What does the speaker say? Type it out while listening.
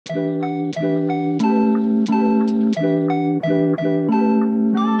It's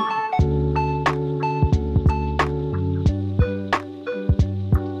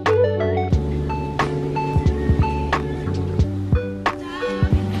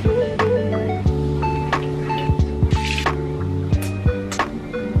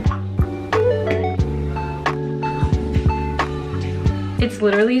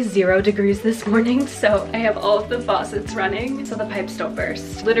literally 0 degrees this morning, so I have all of the faucets running so the pipes don't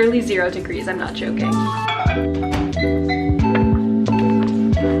burst. Literally 0 degrees, I'm not joking.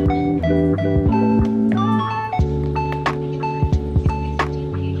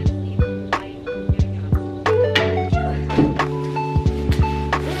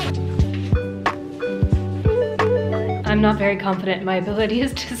 I'm not very confident in my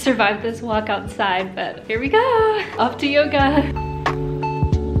abilities to survive this walk outside, but here we go. Off to yoga.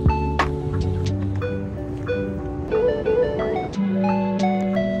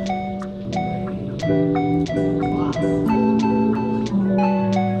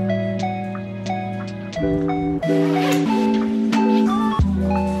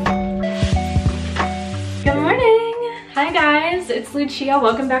 Good morning! Hi guys, it's Lucia.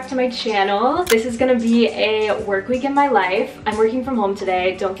 Welcome back to my channel. This is gonna be a work week in my life. I'm working from home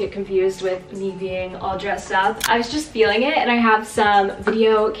today. Don't get confused with me being all dressed up. I was just feeling it and I have some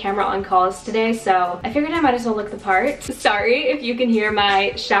video camera on calls today, so I figured I might as well look the part. Sorry if you can hear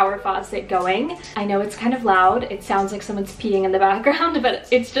my shower faucet going. I know it's kind of loud. It sounds like someone's peeing in the background, but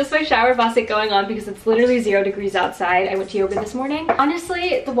it's just my shower faucet going on because it's literally 0 degrees outside. I went to yoga this morning.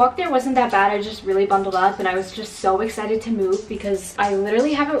 Honestly, the walk there wasn't that bad. I just really bundled up and I was just so excited to move because I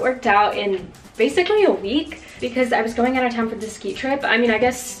literally haven't worked out in basically a week because I was going out of town for the ski trip. I mean, I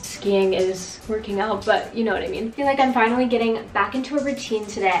guess skiing is working out, but you know what I mean. I feel like I'm finally getting back into a routine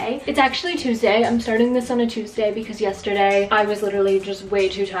today. It's actually Tuesday. I'm starting this on a Tuesday because yesterday I was literally just way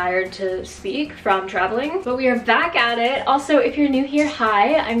too tired to speak from traveling, but we are back at it. Also, if you're new here,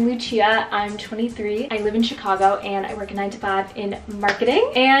 hi, I'm Lucia. I'm 23. I live in Chicago and I work a 9-to-5 in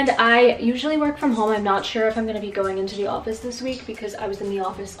marketing, and I usually work from home. I'm not sure if I'm gonna be going into the office this week because I was in the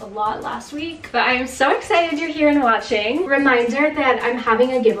office a lot last week, but I am so excited you're here and watching. Reminder that I'm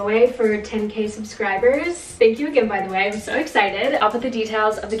having a giveaway for 10K subscribers. Thank you again, by the way. I'm so excited. I'll put the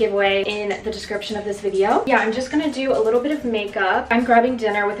details of the giveaway in the description of this video. Yeah, I'm just gonna do a little bit of makeup. I'm grabbing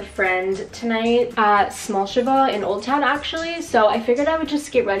dinner with a friend tonight at Small Shiva in Old Town, actually, so I figured I would just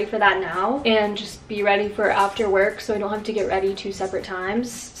get ready for that now and just be ready for after work so I don't have to get ready 2 separate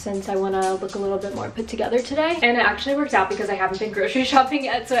times, since I want to look a little bit more put together today. And it actually worked out because I haven't been grocery shopping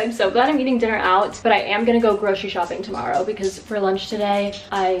yet, so I'm so glad I'm eating dinner out. But I am gonna go grocery shopping tomorrow because for lunch today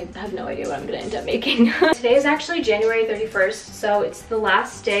I have no idea what I'm gonna end up making. Today is actually January 31st, so it's the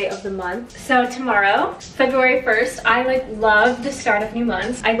last day of the month. So tomorrow, February 1st, I love the start of new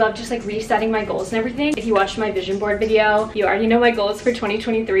months. I love just resetting my goals and everything. If you watched my vision board video, you already know my goals for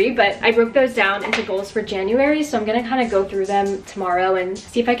 2023, but I broke those down into goals for January, so I'm gonna kind of go through them tomorrow and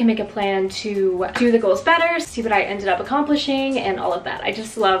see if I can make a plan to do the goals better, see what I ended up accomplishing, and all of that. I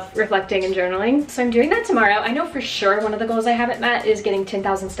just love reflecting and journaling, so I'm doing that tomorrow. I know for sure one of the goals I haven't met is getting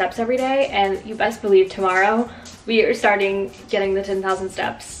 10,000 steps every day, and you best believe tomorrow we are starting getting the 10,000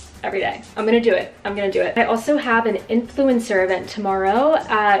 steps every day. I'm gonna do it. I'm gonna do it. I also have an influencer event tomorrow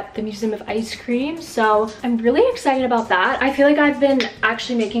at the Museum of Ice Cream, so I'm really excited about that. I feel like I've been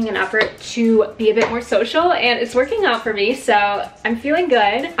actually making an effort to be a bit more social and it's working out for me, so I'm feeling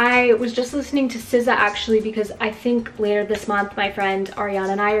good. I was just listening to SZA actually because I think later this month my friend Ariana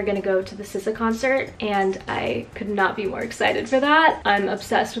and I are gonna go to the SZA concert and I could not be more excited for that. I'm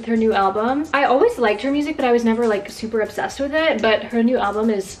obsessed with her new album. I always liked her music, but I was never super obsessed with it, but her new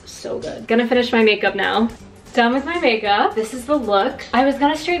album is so good. Gonna finish my makeup now. Done with my makeup. This is the look. I was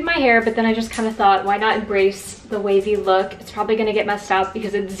gonna straighten my hair, but then I just kind of thought, why not embrace the wavy look? It's probably gonna get messed up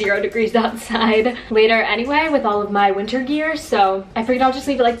because it's 0 degrees outside later anyway with all of my winter gear, so I figured I'll just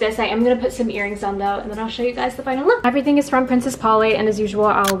leave it like this. I am gonna put some earrings on though, and then I'll show you guys the final look. Everything is from Princess Polly, and as usual,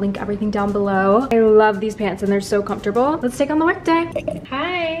 I'll link everything down below. I love these pants and they're so comfortable. Let's take on the work day.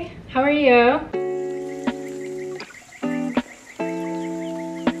 Hi, how are you?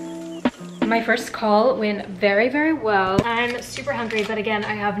 My first call went very, very well. I'm super hungry, but again,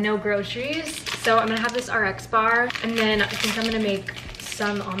 I have no groceries. So I'm gonna have this RX bar, and then I think I'm gonna make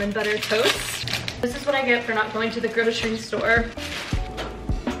some almond butter toast. This is what I get for not going to the grocery store.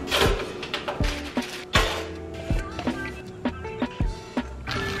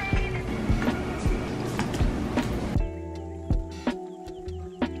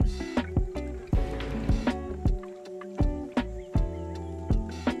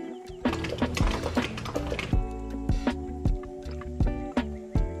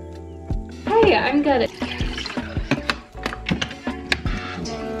 Hi, I'm good.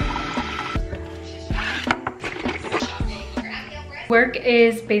 Work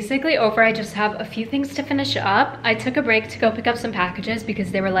is basically over. I just have a few things to finish up. I took a break to go pick up some packages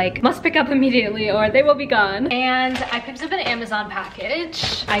because they were like, must pick up immediately or they will be gone. And I picked up an Amazon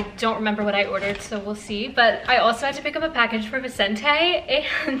package. I don't remember what I ordered, so we'll see. But I also had to pick up a package for Vicente,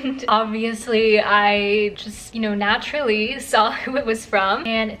 and obviously I just, you know, naturally saw who it was from.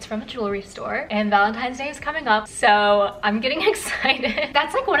 And it's from a jewelry store, and Valentine's Day is coming up, so I'm getting excited.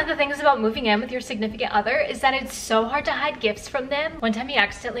 That's like one of the things about moving in with your significant other, is that it's so hard to hide gifts from them. One time he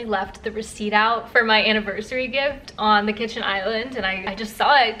accidentally left the receipt out for my anniversary gift on the kitchen island, and I just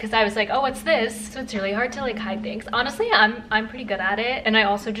saw it because I was like, oh, what's this? So it's really hard to like hide things. Honestly, I'm pretty good at it, and I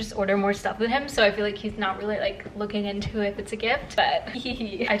also just order more stuff than him, so I feel like he's not really like looking into if it's a gift. But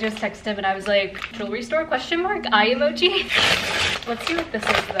I just texted him and I was like, jewelry store question mark eye emoji. Let's see what this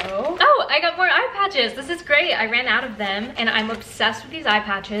is though. Oh, I got more eye patches. This is great. I ran out of them and I'm obsessed with these eye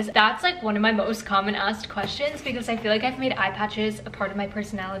patches. That's like one of my most common asked questions, because I feel like I've made eye patches a part of my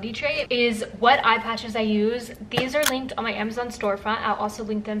personality trait, is what eye patches I use. These are linked on my Amazon storefront. I'll also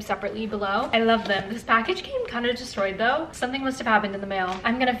link them separately below. I love them. This package came kind of destroyed though. Something must have happened in the mail.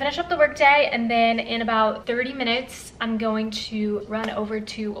 I'm gonna finish up the workday, and then in about 30 minutes I'm going to run over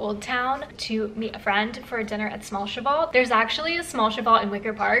to Old Town to meet a friend for a dinner at Small Cheval. There's actually a Small Cheval in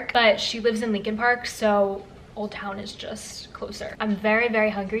Wicker Park, but she lives in Lincoln Park, so Old Town is just closer. I'm very, very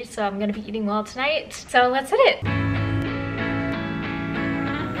hungry, so I'm gonna be eating well tonight. So let's hit it.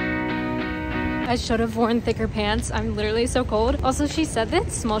 I should have worn thicker pants. I'm literally so cold. Also, she said that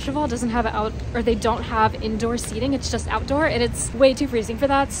Small Cheval doesn't have they don't have indoor seating. It's just outdoor, and it's way too freezing for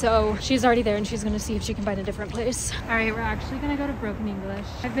that. So she's already there and she's gonna see if she can find a different place. All right, we're actually gonna go to Broken English.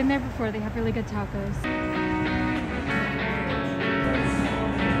 I've been there before. They have really good tacos.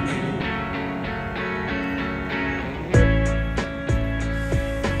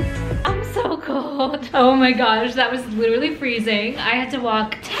 I'm so cold. Oh my gosh, that was literally freezing. I had to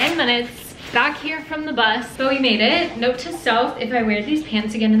walk 10 minutes back here from the bus, but we made it. Note to self, if I wear these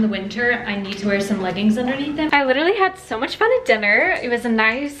pants again in the winter, I need to wear some leggings underneath them. I literally had so much fun at dinner. It was a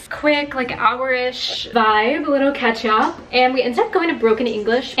nice, quick, like hour-ish vibe, a little catch up, and we ended up going to Broken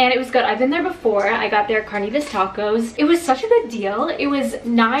English, and it was good. I've been there before. I got their carnitas tacos. It was such a good deal. It was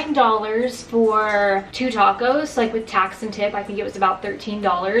 $9 for 2 tacos, like with tax and tip, I think it was about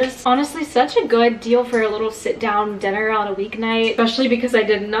 $13. Honestly, such a good deal for a little sit-down dinner on a weeknight, especially because I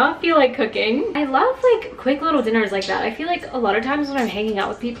did not feel like cooking. I love like quick little dinners like that. I feel like a lot of times when I'm hanging out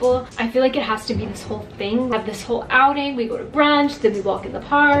with people, I feel like it has to be this whole thing. We have this whole outing, we go to brunch, then we walk in the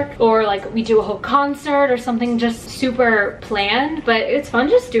park, or like we do a whole concert or something just super planned. But it's fun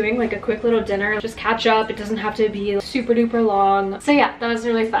just doing like a quick little dinner, just catch up. It doesn't have to be super duper long. So yeah, that was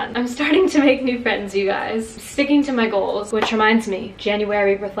really fun. I'm starting to make new friends, you guys. Sticking to my goals, which reminds me,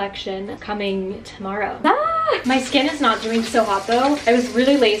 January reflection coming tomorrow. My skin is not doing so hot though. I was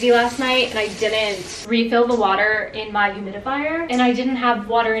really lazy last night and I didn't refill the water in my humidifier, and I didn't have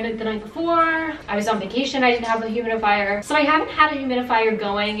water in it the night before. I was on vacation, I didn't have a humidifier, so I haven't had a humidifier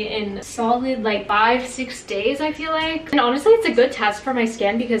going in solid like 5-6 days, I feel like. And honestly, it's a good test for my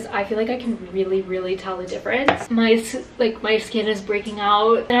skin because I feel like I can really tell the difference. My skin is breaking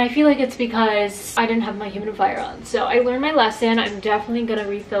out, and I feel like it's because I didn't have my humidifier on. So I learned my lesson. I'm definitely gonna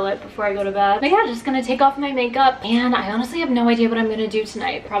refill it before I go to bed. But yeah, just gonna take off my makeup, and I honestly have no idea what I'm gonna do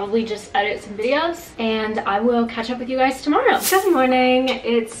tonight. Probably just edit some videos, and I will catch up with you guys tomorrow. Good morning,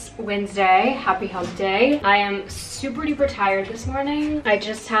 it's Wednesday. Happy hump day. I am super duper tired this morning. I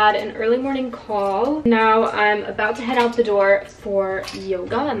just had an early morning call. Now I'm about to head out the door for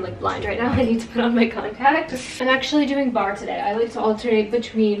yoga. I'm like blind right now. I need to put on my contacts. I'm actually doing bar today. I like to alternate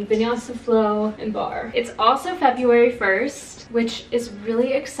between vinyasa flow and bar. It's also February 1st, which is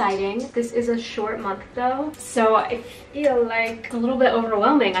really exciting. This is a short month though, so I feel like a little bit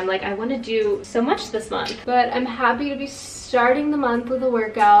overwhelming. I'm like, I want to do so much this month, but I'm happy to be starting the month with a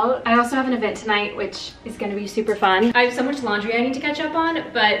workout. I also have an event tonight, which is going to be super fun. I have so much laundry I need to catch up on,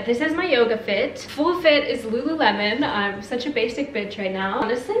 but this is my yoga fit. Full fit is Lululemon. I'm such a basic bitch right now.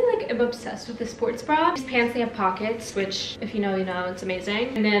 Honestly, like, I'm obsessed with the sports bra. These pants, they have pockets, which if you know, you know, it's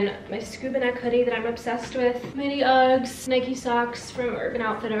amazing. And then my scuba neck hoodie that I'm obsessed with. Mini Uggs, Nike socks from Urban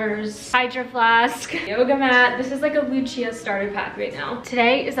Outfitters, Hydro Flask, yoga yoga mat. This is like a Lucia starter pack right now.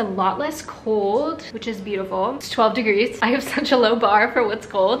 Today is a lot less cold, which is beautiful. It's 12 degrees. I have such a low bar for what's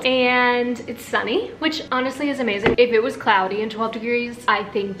cold, and it's sunny, which honestly is amazing. If it was cloudy and 12 degrees, I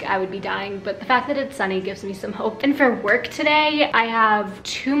think I would be dying, but the fact that it's sunny gives me some hope. And for work today, I have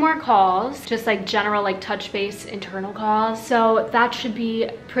 2 more calls, just like general like touch base internal calls. So that should be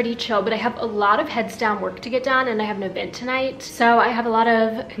pretty chill, but I have a lot of heads down work to get done, and I have an event tonight. So I have a lot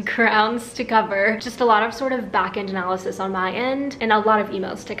of grounds to cover, just a lot of sort of back-end analysis on my end and a lot of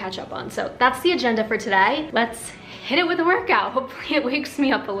emails to catch up on. So that's the agenda for today. Let's hit it with a workout. Hopefully it wakes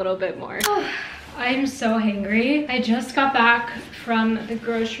me up a little bit more. I'm so hangry. I just got back from the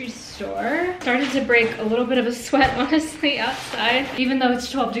grocery store. Started to break a little bit of a sweat, honestly, outside, even though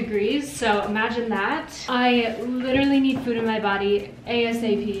it's 12 degrees. So imagine that. I literally need food in my body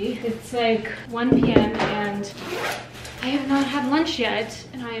ASAP. It's like 1 p.m. and I have not had lunch yet,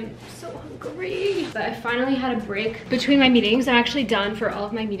 and I am so hungry. But I finally had a break between my meetings. I'm actually done for all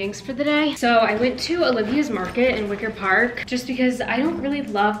of my meetings for the day. So I went to Olivia's Market in Wicker Park just because I don't really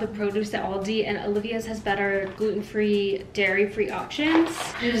love the produce at Aldi, and Olivia's has better gluten-free, dairy-free options.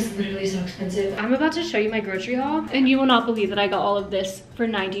 It is literally so expensive. I'm about to show you my grocery haul, and you will not believe that I got all of this for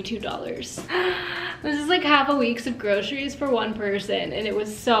 $92. This is like half a week's of groceries for one person, and it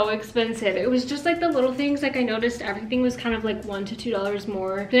was so expensive. It was just like the little things. Like I noticed everything was kind of like $1 to $2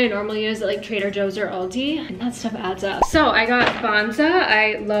 more than I normally use at like Trader Joe's or Aldi, and that stuff adds up. So I got Banza.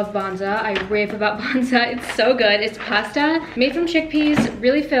 I love Banza. I rave about Banza. It's so good. It's pasta made from chickpeas,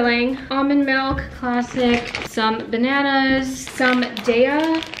 really filling. Almond milk, classic. Some bananas, some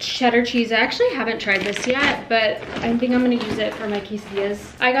Daya cheddar cheese. I actually haven't tried this yet, but I think I'm gonna use it for my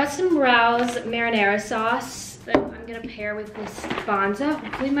quesadillas. I got some Rao's marinara sauce that I'm gonna pair with this Banza.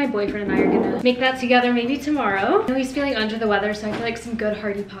 Hopefully my boyfriend and I are gonna make that together maybe tomorrow. I know he's feeling under the weather, so I feel like some good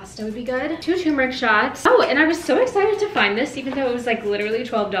hearty pasta would be good. 2 turmeric shots. Oh, and I was so excited to find this, even though it was like literally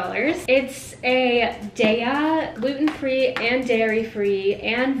 $12. It's a Daya gluten-free and dairy-free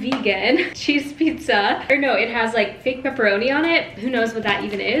and vegan cheese pizza. Or no, it has like fake pepperoni on it. Who knows what that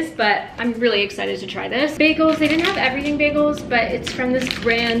even is, but I'm really excited to try this. Bagels, they didn't have everything bagels, but it's from this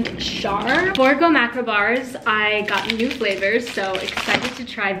brand Char. 4 Go macro bars. I got new flavors, so excited to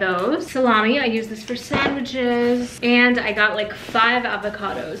try those. Salami, I use this for sandwiches. And I got like 5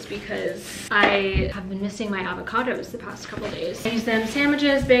 avocados because I have been missing my avocados the past couple days. I use them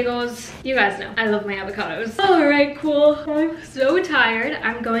sandwiches, bagels. You guys know, I love my avocados. All right, cool. I'm so tired.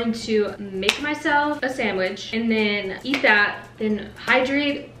 I'm going to make myself a sandwich and then eat that, then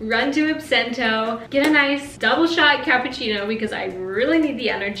hydrate, run to Absento, get a nice double shot cappuccino because I really need the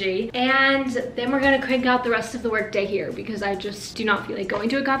energy. And then we're gonna crank out the rest of the workday here because I just do not feel like going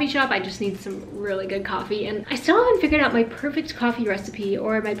to a coffee shop. I just need some really good coffee, and I still haven't figured out my perfect coffee recipe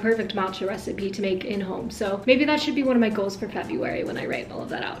or my perfect matcha recipe to make in home. So maybe that should be one of my goals for February when I write all of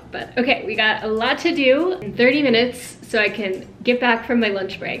that out. But okay, we got a lot to do in 30 minutes so I can get back from my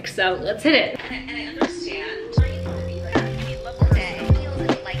lunch break. So let's hit it. And I understand.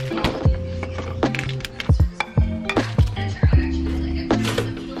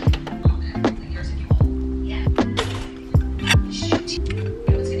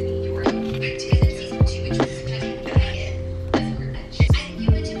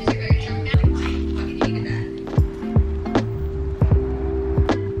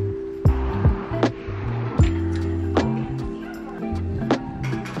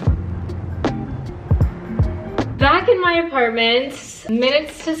 Back in my apartment,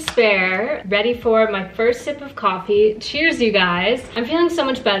 minutes to spare, ready for my first sip of coffee. Cheers, you guys. I'm feeling so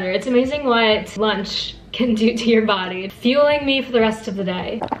much better. It's amazing what lunch can do to your body, fueling me for the rest of the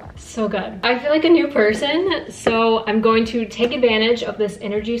day. So good. I feel like a new person, so I'm going to take advantage of this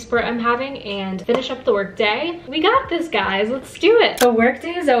energy spurt I'm having and finish up the workday. We got this, guys. Let's do it. The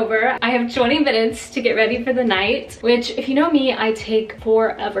workday is over. I have 20 minutes to get ready for the night, which, if you know me, I take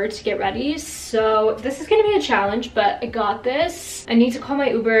forever to get ready. So this is gonna be a challenge, but I got this. I need to call my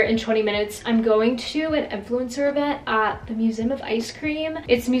Uber in 20 minutes. I'm going to an influencer event at the Museum of Ice Cream.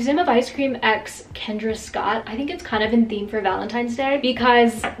 It's Museum of Ice Cream x Kendra Scott. I think it's kind of in theme for Valentine's Day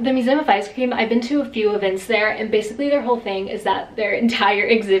because the Museum of Ice Cream, I've been to a few events there, and basically their whole thing is that their entire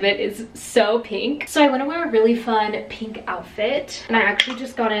exhibit is so pink. So I want to wear a really fun pink outfit, and I actually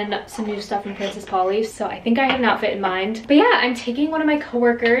just got in some new stuff from Princess Polly, so I think I have an outfit in mind. But yeah, I'm taking one of my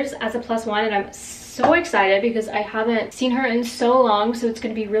coworkers as a +1, and I'm so excited because I haven't seen her in so long, so it's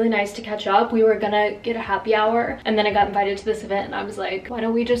gonna be really nice to catch up. We were gonna get a happy hour and then I got invited to this event and I was like, why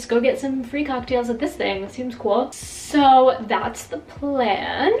don't we just go get some free cocktails at this thing? It seems cool. So that's the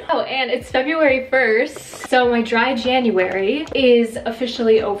plan. Oh, and it's February 1st, so my dry January is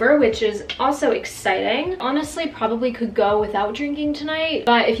officially over, which is also exciting. Honestly, probably could go without drinking tonight,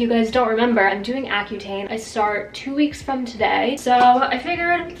 but if you guys don't remember, I'm doing Accutane. I start 2 weeks from today, so I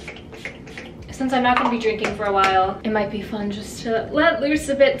figured since I'm not going to be drinking for a while, it might be fun just to let loose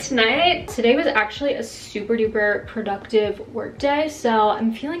a bit tonight. Today was actually a super duper productive work day, so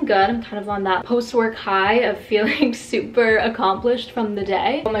I'm feeling good. I'm kind of on that post-work high of feeling super accomplished from the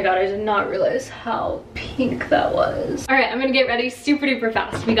day. Oh my god, I did not realize how pink that was. All right, I'm gonna get ready super duper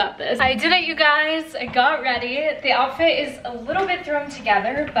fast. We got this. I did it, you guys. I got ready. The outfit is a little bit thrown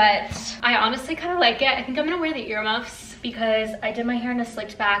together, but I honestly kind of like it. I think I'm gonna wear the earmuffs because I did my hair in a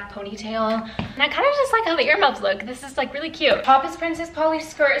slicked back ponytail and I kind of just like how the earmuffs look. This is like really cute. Top is Princess Polly,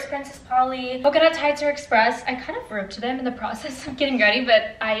 skirt is Princess Polly, polka dot tights are Express. I kind of ripped them in the process of getting ready,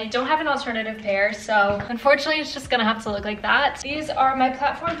 but I don't have an alternative pair, so unfortunately it's just gonna have to look like that. These are my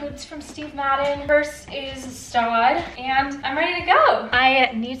platform boots from Steve Madden. First is Stud, and I'm ready to go.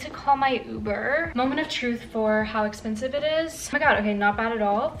 I need to call my Uber. Moment of truth for how expensive it is. Oh my god, okay, not bad at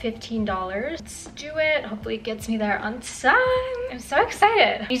all. $15. Let's do it. Hopefully it gets me there on time. I'm so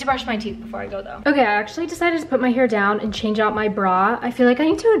excited. I need to brush my teeth before I go though. Okay, I actually decided to put my hair down and change out my bra. I feel like I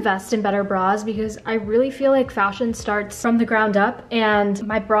need to invest in better bras because I really feel like fashion starts from the ground up and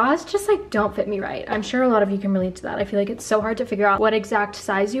my bras just like don't fit me right. I'm sure a lot of you can relate to that. I feel like it's so hard to figure out what exact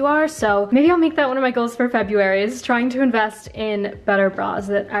size you are, so maybe I'll make that one of my goals for February, is trying to invest in better bras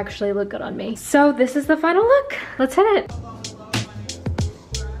that actually look good on me. So this is the final look. Let's hit it.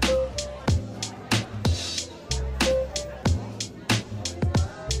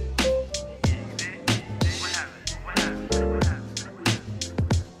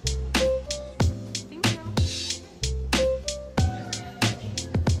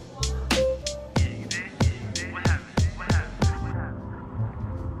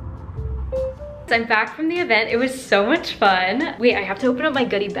 I'm back from the event. It was so much fun. Wait, I have to open up my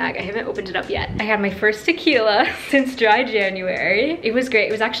goodie bag. I haven't opened it up yet. I had my first tequila since dry January. It was great.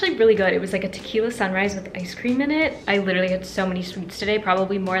 It was actually really good. It was like a tequila sunrise with ice cream in it. I literally had so many sweets today,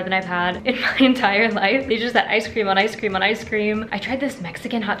 probably more than I've had in my entire life. They just had ice cream on ice cream on ice cream. I tried this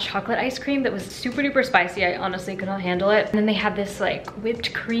Mexican hot chocolate ice cream that was super duper spicy. I honestly could not handle it. And then they had this like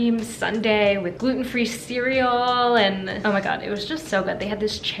whipped cream sundae with gluten-free cereal, and oh my god, it was just so good. They had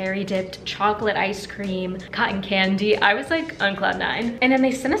this cherry dipped chocolate ice cream, cotton candy. I was like on cloud 9. And then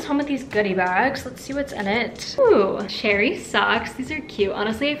they sent us home with these goodie bags. Let's see what's in it. Ooh, cherry socks. These are cute.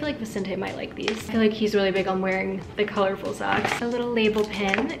 Honestly, I feel like Vicente might like these. I feel like he's really big on wearing the colorful socks. A little label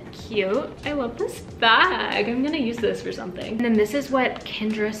pin. Cute. I love this bag. I'm gonna use this for something. And then this is what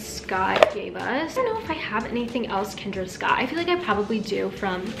Kendra Scott gave us. I don't know if I have anything else Kendra Scott. I feel like I probably do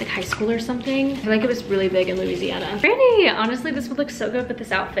from like high school or something. I feel like it was really big in Louisiana. Pretty. Honestly, this would look so good with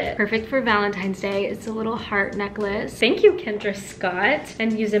this outfit. Perfect for Valentine's Day. It's a little heart necklace. Thank you, Kendra Scott.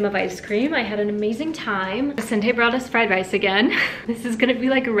 And museum of ice cream. I had an amazing time. Vicente brought us fried rice again. This is gonna be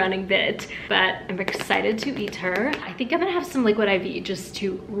like a running bit, but I'm excited to eat her. I think I'm gonna have some liquid IV just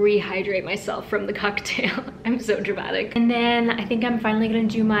to rehydrate myself from the cocktail. I'm so dramatic. And then I think I'm finally gonna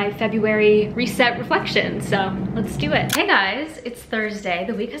do my February reset reflection. So let's do it. Hey guys, it's Thursday.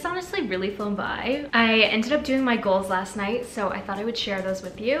 The week has honestly really flown by. I ended up doing my goals last night, so I thought I would share those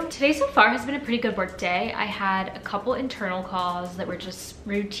with you. Today so far has been a pretty good work day. I had a couple internal calls that were just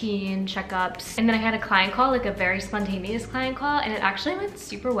routine checkups, and then I had a client call, like a very spontaneous client call, and it actually went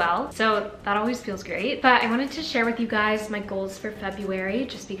super well, so that always feels great. But I wanted to share with you guys my goals for February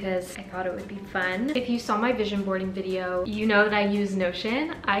just because I thought it would be fun. If you saw my vision boarding video, you know that I use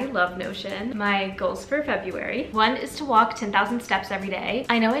Notion. I love Notion. My goals for February: one is to walk 10,000 steps every day.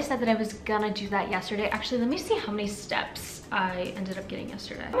 I know I said that I was gonna do that yesterday. Actually, let me see how many steps I ended up getting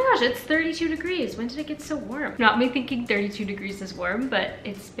yesterday. Oh my gosh, it's 32 degrees. When did it get so warm? Not me thinking 32 degrees is warm, but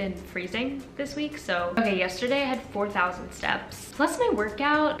it's been freezing this week, so. Okay, yesterday I had 4,000 steps, plus my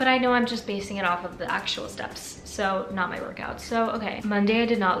workout, but I know I'm just basing it off of the actual steps, so not my workout. So, okay, Monday I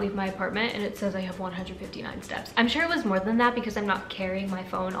did not leave my apartment, and it says I have 159 steps. I'm sure it was more than that because I'm not carrying my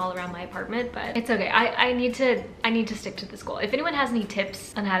phone all around my apartment, but it's okay. I need to stick to this goal. If anyone has any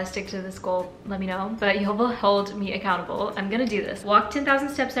tips on how to stick to this goal, let me know, but you will hold me accountable. I'm gonna do this. Walk 10,000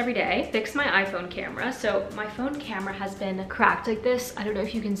 steps every day, fix my iPhone camera. So my phone camera has been cracked like this, I don't know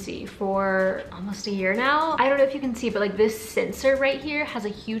if you can see, for almost a year now. I don't know if you can see, but like this sensor right here has a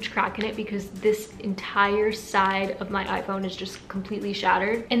huge crack in it because this entire side of my iPhone is just completely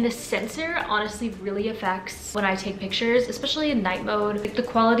shattered. And the sensor honestly really affects when I take pictures, especially in night mode. Like the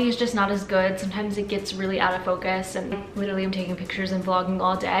quality is just not as good. Sometimes it gets really out of focus and literally I'm taking pictures and vlogging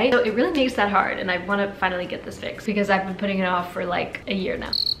all day. So it really makes that hard and I want to finally get this fixed because I've been putting it off for like a year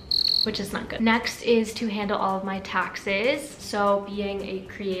now, which is not good. Next is to handle all of my taxes. So being a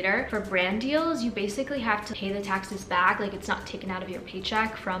creator, for brand deals, you basically have to pay the taxes back. Like it's not taken out of your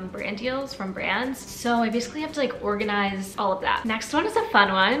paycheck from brand deals, from brands. So I basically have to like organize all of that. Next one is a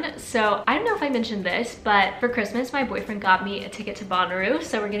fun one. So I don't know if I mentioned this, but for Christmas, my boyfriend got me a ticket to Bonnaroo.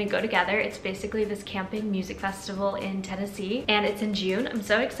 So we're gonna go together. It's basically this camping music festival in Tennessee and it's in June. I'm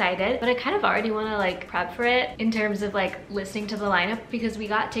so excited, but I kind of already wanna like prep for it in terms of like listening to the lineup because we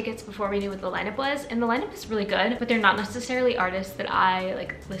got tickets before we knew what the lineup was, and the lineup is really good, but they're not necessarily artists that I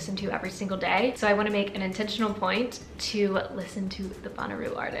like listen to every single day. So I want to make an intentional point to listen to the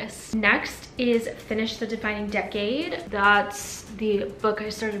Bonnaroo artists. Next is Finish the Defining Decade. That's the book I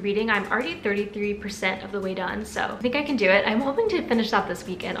started reading. I'm already 33% of the way done, so I think I can do it. I'm hoping to finish that this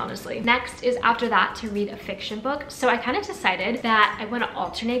weekend, honestly. Next is after that to read a fiction book. So I kind of decided that I want to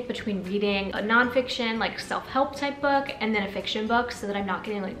alternate between reading a nonfiction, like self-help type book, and then a fiction book so that I'm not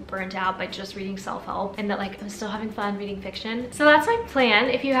getting like burnt out by just reading self-help and that like I'm still having fun reading fiction. So that's my plan.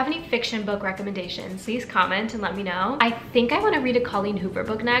 If you have any fiction book recommendations, please comment and let me know. I think I want to read a Colleen Hoover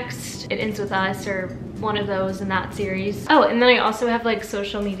book next. It Ends With Us or one of those in that series. Oh, and then I also have like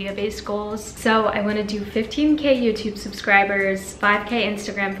social media based goals. So I want to do 15K YouTube subscribers, 5K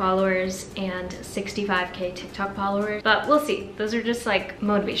Instagram followers, and 65K TikTok followers. But we'll see. Those are just like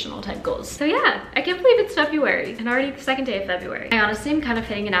motivational type goals. So yeah, I can't believe it's February and already the second day of February. I honestly am kind of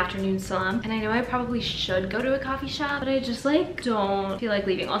hitting an afternoon slump and I know I probably should go to a coffee shop, but I just like don't feel like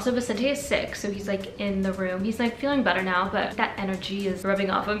leaving. Also, Vicente is sick, so he's like in the room. He's like feeling better now, but that energy is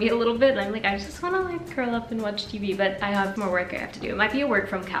rubbing off on me a little bit. And I'm like, I just want to like curl up and watch TV, but I have more work I have to do. It might be a work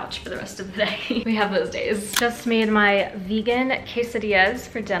from couch for the rest of the day. We have those days. Just made my vegan quesadillas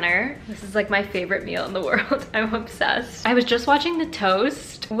for dinner. This is like my favorite meal in the world. I'm obsessed. I was just watching The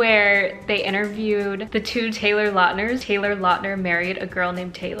Toast where they interviewed the two Taylor Lautners. Taylor Lautner married a girl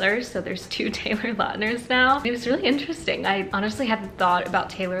named Taylor, so there's two Taylor Lautners now. It was really interesting. I honestly hadn't thought about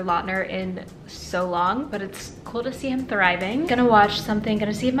Taylor Lautner in so long, but it's cool to see him thriving. Gonna watch something,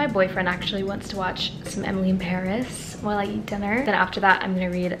 gonna see if my boyfriend actually wants to watch some Emily in Paris while I eat dinner. Then after that, I'm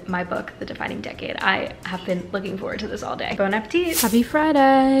gonna read my book, The Defining Decade. I have been looking forward to this all day. Bon appetit. Happy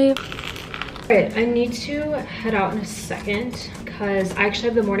Friday. All right, I need to head out in a second because I actually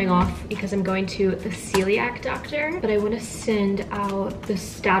have the morning off because I'm going to the celiac doctor, but I want to send out the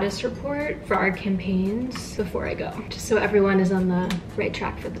status report for our campaigns before I go, just so everyone is on the right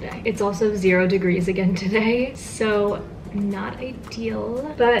track for the day. It's also 0 degrees again today, so not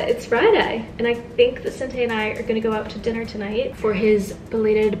ideal, but it's Friday and I think Vicente and I are gonna go out to dinner tonight for his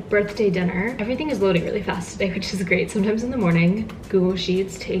belated birthday dinner. Everything is loading really fast today, which is great. Sometimes in the morning Google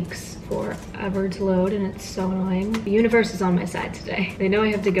Sheets takes forever to load and it's so annoying. The universe is on my side today. They know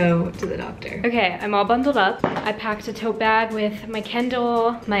I have to go to the doctor. Okay, I'm all bundled up. I packed a tote bag with my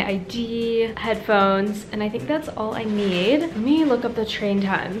Kindle, my ID, headphones, and I think that's all I need. Let me look up the train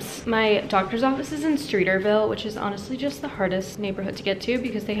times. My doctor's office is in Streeterville, which is honestly just the hardest neighborhood to get to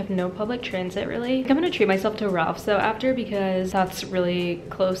because they have no public transit really. I'm gonna treat myself to Ralph's though after because that's really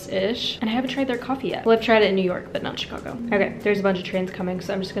close-ish. And I haven't tried their coffee yet. Well, I've tried it in New York, but not Chicago. Okay, there's a bunch of trains coming,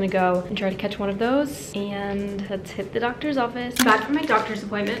 so I'm just gonna go and try to catch one of those and let's hit the doctor's office. Back from my doctor's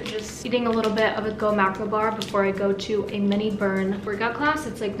appointment, just eating a little bit of a Go Macro bar before I go to a mini burn workout class.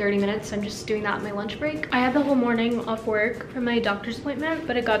 It's like 30 minutes, so I'm just doing that in my lunch break. I had the whole morning off work from my doctor's appointment,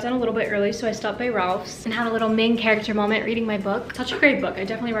 but it got done a little bit early, so I stopped by Ralph's and had a little main character moment reading my book. Such a great book, I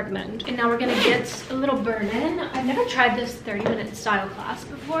definitely recommend. And now we're gonna get a little burn in. I've never tried this 30-minute style class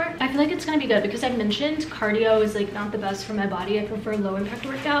before. I feel like it's gonna be good because I've mentioned cardio is like not the best for my body. I prefer low impact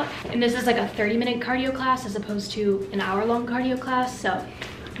workout. And this is like a 30-minute cardio class as opposed to an hour-long cardio class, so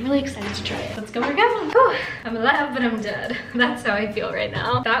I'm really excited to try it. Let's go work out. Whew, I'm alive, but I'm dead. That's how I feel right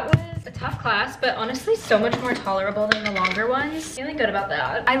now. That was a tough class, but honestly so much more tolerable than the longer ones. Feeling good about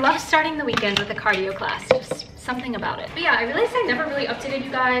that. I love starting the weekend with a cardio class. Just something about it. But yeah, I realized I never really updated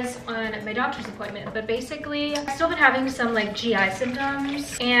you guys on my doctor's appointment, but basically I've still been having some like GI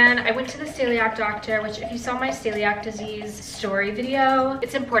symptoms, and I went to the celiac doctor, which if you saw my celiac disease story video,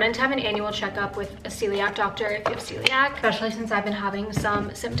 it's important to have an annual checkup with a celiac doctor if you have celiac, especially since I've been having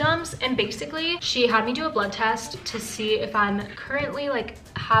some symptoms. And basically she had me do a blood test to see if I'm currently like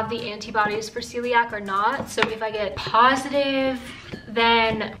have the antibodies for celiac or not. So if I get positive,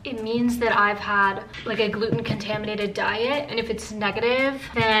 then it means that I've had like a gluten contaminated diet, and if it's negative,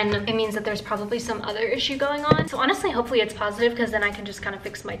 then it means that there's probably some other issue going on. So honestly, hopefully it's positive, because then I can just kind of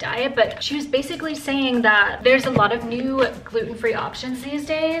fix my diet. But she was basically saying that there's a lot of new gluten-free options these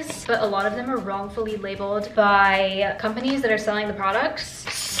days, but a lot of them are wrongfully labeled by companies that are selling the products.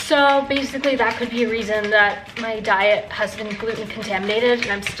 So basically that could be a reason that my diet has been gluten contaminated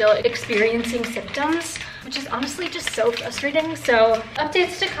and I'm still experiencing symptoms, which is honestly just so frustrating. So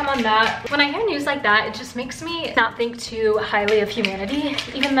updates to come on that. When I hear news like that, it just makes me not think too highly of humanity,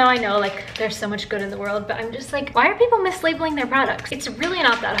 even though I know like there's so much good in the world, but I'm just like, why are people mislabeling their products? It's really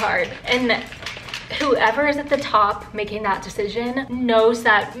not that hard. And whoever is at the top making that decision knows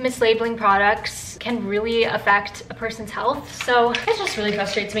that mislabeling products can really affect a person's health. So it just really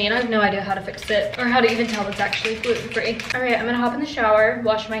frustrates me, and I have no idea how to fix it or how to even tell it's actually gluten-free. All right, I'm gonna hop in the shower,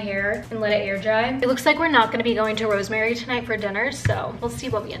 wash my hair, and let it air dry. It looks like we're not gonna be going to Rosemary tonight for dinner, so we'll see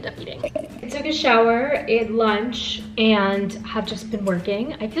what we end up eating. I took a shower, ate lunch, and have just been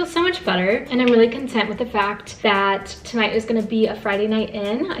working. I feel so much better, and I'm really content with the fact that tonight is gonna be a Friday night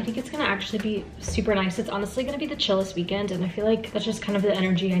in. I think it's gonna actually be super nice. It's honestly gonna be the chillest weekend, and I feel like that's just kind of the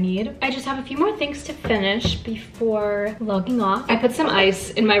energy I need. I just have a few more things to finish before logging off. I put some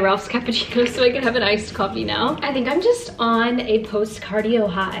ice in my Ralph's cappuccino so I can have an iced coffee now. I think I'm just on a post-cardio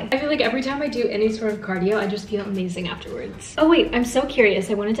high. I feel like every time I do any sort of cardio, I just feel amazing afterwards. Oh wait, I'm so curious.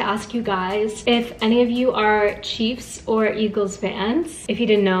 I wanted to ask you guys if any of you are Chiefs or Eagles fans. If you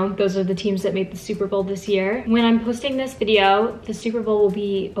didn't know, those are the teams that made the Super Bowl this year. When I'm posting this video, the Super Bowl will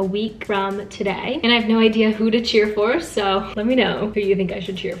be a week from today, and I have no idea who to cheer for, so let me know who you think I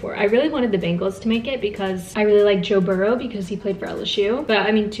should cheer for. I really wanted the Bengals to make it because I really like Joe Burrow because he played for LSU. But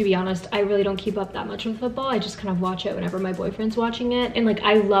I mean, to be honest, I really don't keep up that much with football. I just kind of watch it whenever my boyfriend's watching it. And like,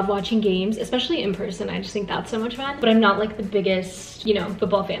 I love watching games, especially in person. I just think that's so much fun. But I'm not like the biggest, you know,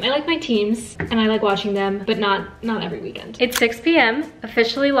 football fan. I like my teams and I like watching them, but not every weekend. It's 6 p.m,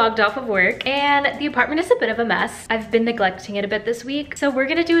 officially logged off of work, and the apartment is a bit of a mess. I've been neglecting it a bit this week. So we're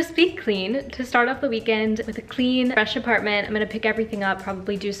gonna do a speed clean to start off the weekend with a clean, fresh apartment. I'm gonna pick everything up,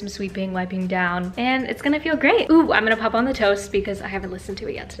 probably do some sweeping, wiping down, and it's gonna feel great. Ooh, I'm gonna pop on the toast because I haven't listened to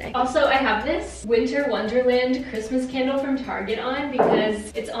it yet today. Also, I have this Winter Wonderland Christmas candle from Target on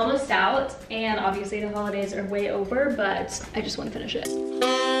because it's almost out, and obviously the holidays are way over, but I just wanna finish it.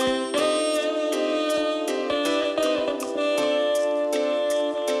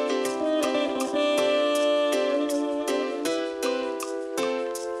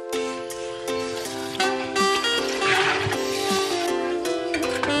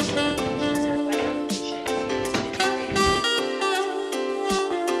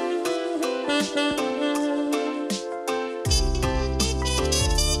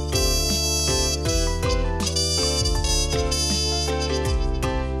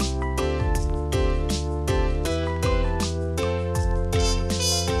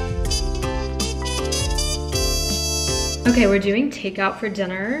 Okay, we're doing takeout for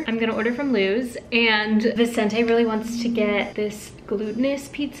dinner. I'm gonna order from Lou's, and Vicente really wants to get this glutinous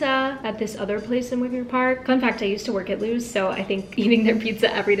pizza at this other place in Wicker Park. Fun fact, I used to work at Lou's, so I think eating their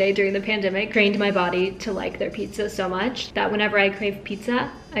pizza every day during the pandemic trained my body to like their pizza so much that whenever I crave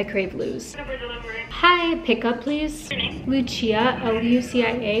pizza, I crave Lou's. Hi, pickup please. Your name? Lucia,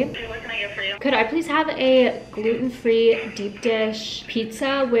 L-U-C-I-A. What can I get for you? Could I please have a gluten-free deep dish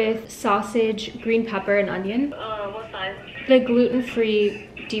pizza with sausage, green pepper, and onion? What size? The gluten-free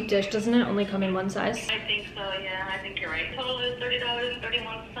deep dish, doesn't it only come in one size? I think so, yeah, I think you're right. Total is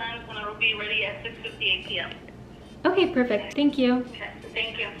 $30.31, and it will be ready at 6:58 p.m. Okay, perfect. Thank you. Okay,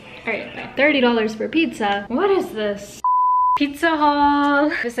 thank you. All right, bye. $30 for pizza. What is this? Pizza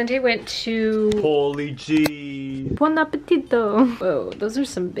haul. Vicente went to Holy G. Buon appetito. Whoa, those are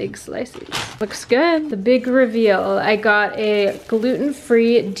some big slices. Looks good. The big reveal. I got a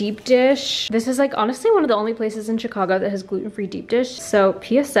gluten-free deep dish. This is like honestly one of the only places in Chicago that has gluten-free deep dish. So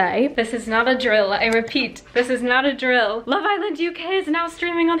PSA, this is not a drill. I repeat, this is not a drill. Love Island UK is now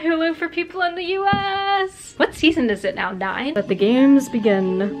streaming on Hulu for people in the US. Yes! What season is it now? 9? Let the games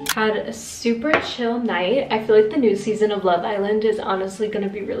begin. Had a super chill night. I feel like the new season of Love Island is honestly gonna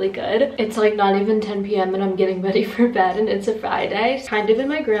be really good. It's like not even 10 p.m. and I'm getting ready for bed and it's a Friday. Kind of in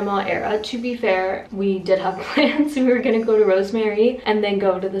my grandma era. To be fair, we did have plans. We were gonna go to Rosemary and then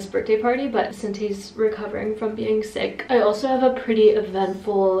go to this birthday party, but since he's recovering from being sick, I also have a pretty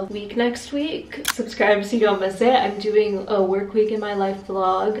eventful week next week. Subscribe so you don't miss it. I'm doing a work week in my life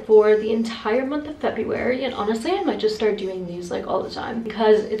vlog for the entire month of February, and honestly I might just start doing these like all the time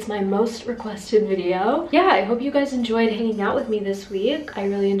because it's my most requested video. Yeah, I hope you guys enjoyed hanging out with me this week. I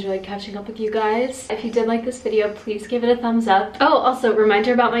really enjoyed catching up with you guys. If you did like this video, please give it a thumbs up. Oh, also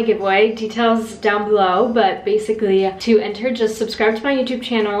reminder about my giveaway, details down below, but basically to enter, just subscribe to my YouTube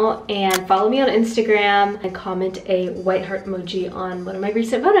channel and follow me on Instagram and comment a white heart emoji on one of my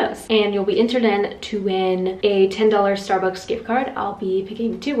recent photos, and you'll be entered in to win a $10 Starbucks gift card. I'll be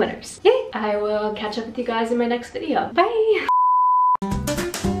picking 2 winners. Yay! I will catch up with you guys in my next video. Bye!